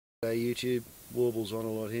Hey YouTube, Warbles on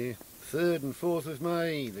a lot here. 3rd and 4th of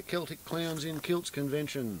May, the Celtic Clowns in Kilts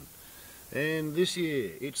Convention. And this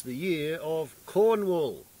year, it's the year of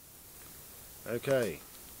Cornwall. Okay.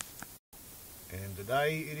 And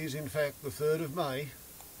today it is in fact the 3rd of May.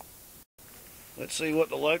 Let's see what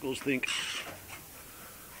the locals think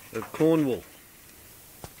of Cornwall.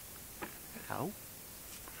 Hello?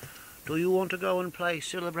 Do you want to go and play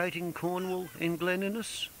Celebrating Cornwall in Glen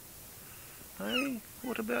Innes? Hey,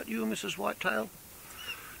 what about you, Mrs. Whitetail?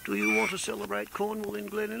 Do you want to celebrate Cornwall in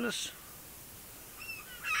Glen Innes?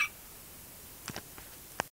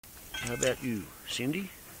 How about you,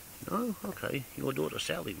 Cindy? No? Okay, your daughter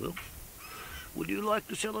Sally will. Would you like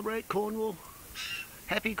to celebrate Cornwall?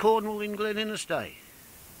 Happy Cornwall in Glen Innes Day.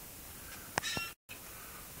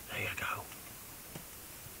 There you go.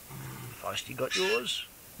 Feisty got yours.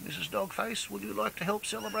 Mrs. Dogface, would you like to help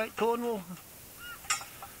celebrate Cornwall?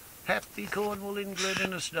 Happy Cornwall in Glen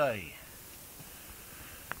Innes Day.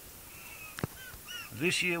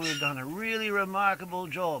 This year we've done a really remarkable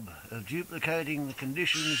job of duplicating the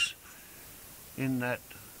conditions in that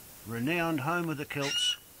renowned home of the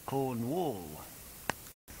Celts, Cornwall.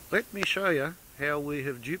 Let me show you how we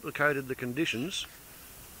have duplicated the conditions.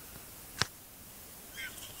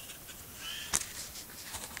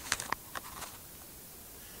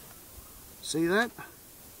 See that?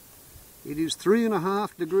 It is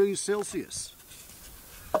 3.5 degrees Celsius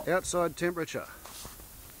outside temperature.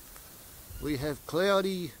 We have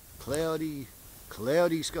cloudy, cloudy,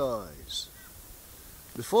 cloudy skies.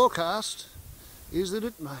 The forecast is that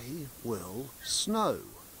it may well snow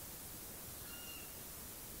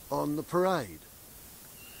on the parade.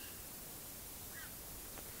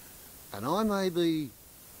 And I may be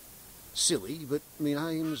silly, but my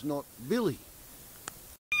name's not Billy.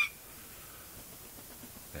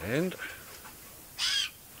 And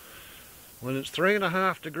when it's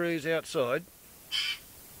 3.5 degrees outside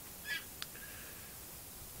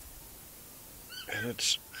and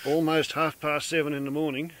it's almost 7:30 in the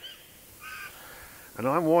morning and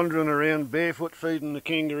I'm wandering around barefoot feeding the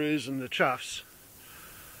kangaroos and the chuffs,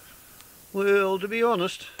 well, to be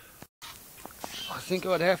honest, I think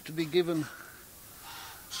I'd have to be given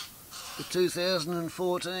the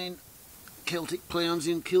 2014 Celtic Clowns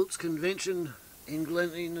in Kilts Convention in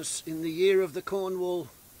Glen Innes in the year of the Cornwall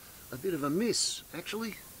a bit of a miss,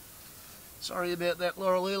 actually. Sorry about that,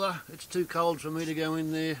 Laurelila. It's too cold for me to go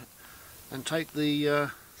in there and take the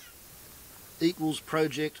Equals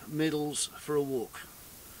Project medals for a walk.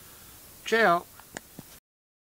 Ciao.